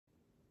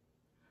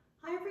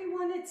Hi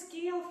everyone, it's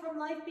Gail from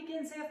Life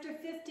Begins After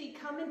 50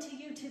 coming to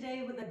you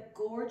today with a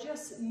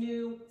gorgeous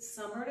new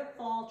summer to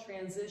fall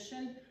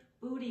transition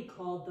bootie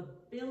called the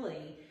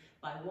Billie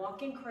by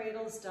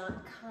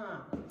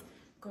WalkingCradles.com.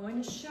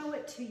 Going to show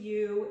it to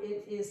you.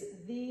 It is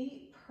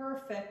the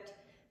perfect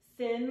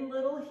thin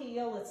little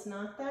heel. It's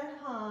not that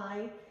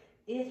high.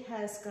 It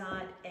has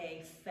got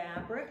a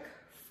fabric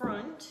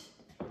front,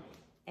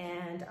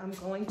 and I'm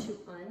going to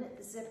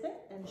unzip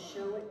it and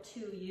show it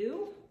to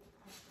you.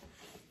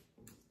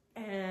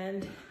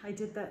 And I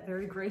did that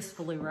very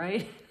gracefully,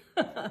 right?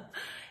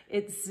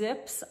 It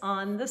zips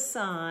on the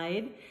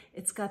side.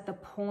 It's got the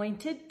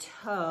pointed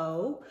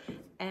toe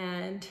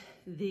and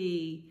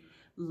the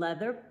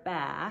leather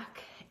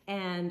back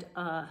and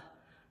a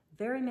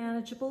very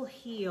manageable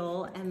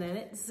heel, and then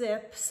it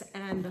zips,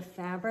 and the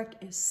fabric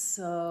is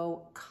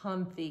so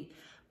comfy.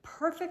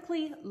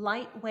 Perfectly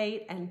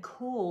lightweight and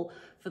cool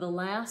for the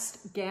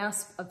last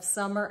gasp of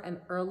summer and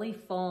early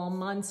fall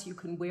months. You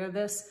can wear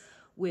this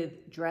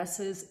with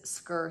dresses,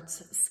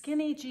 skirts,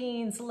 skinny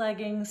jeans,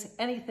 leggings,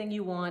 anything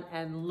you want,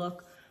 and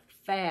look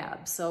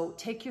fab. So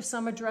take your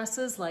summer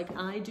dresses like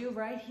I do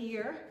right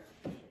here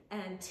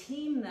and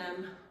team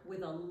them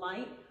with a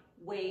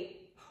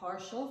lightweight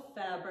partial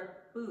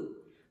fabric boot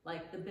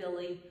like the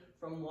Billie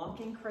from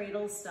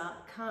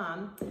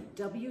WalkingCradles.com.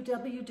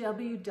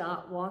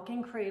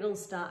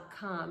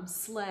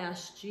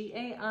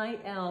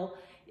 www.walkingcradles.com/GAIL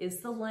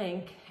is the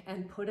link,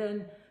 and put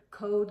in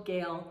code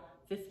GAIL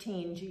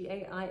 15,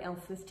 GAIL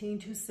 15,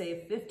 to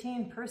save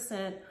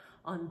 15%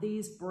 on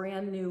these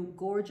brand new,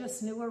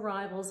 gorgeous new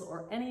arrivals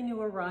or any new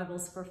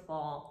arrivals for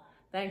fall.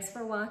 Thanks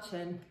for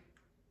watching.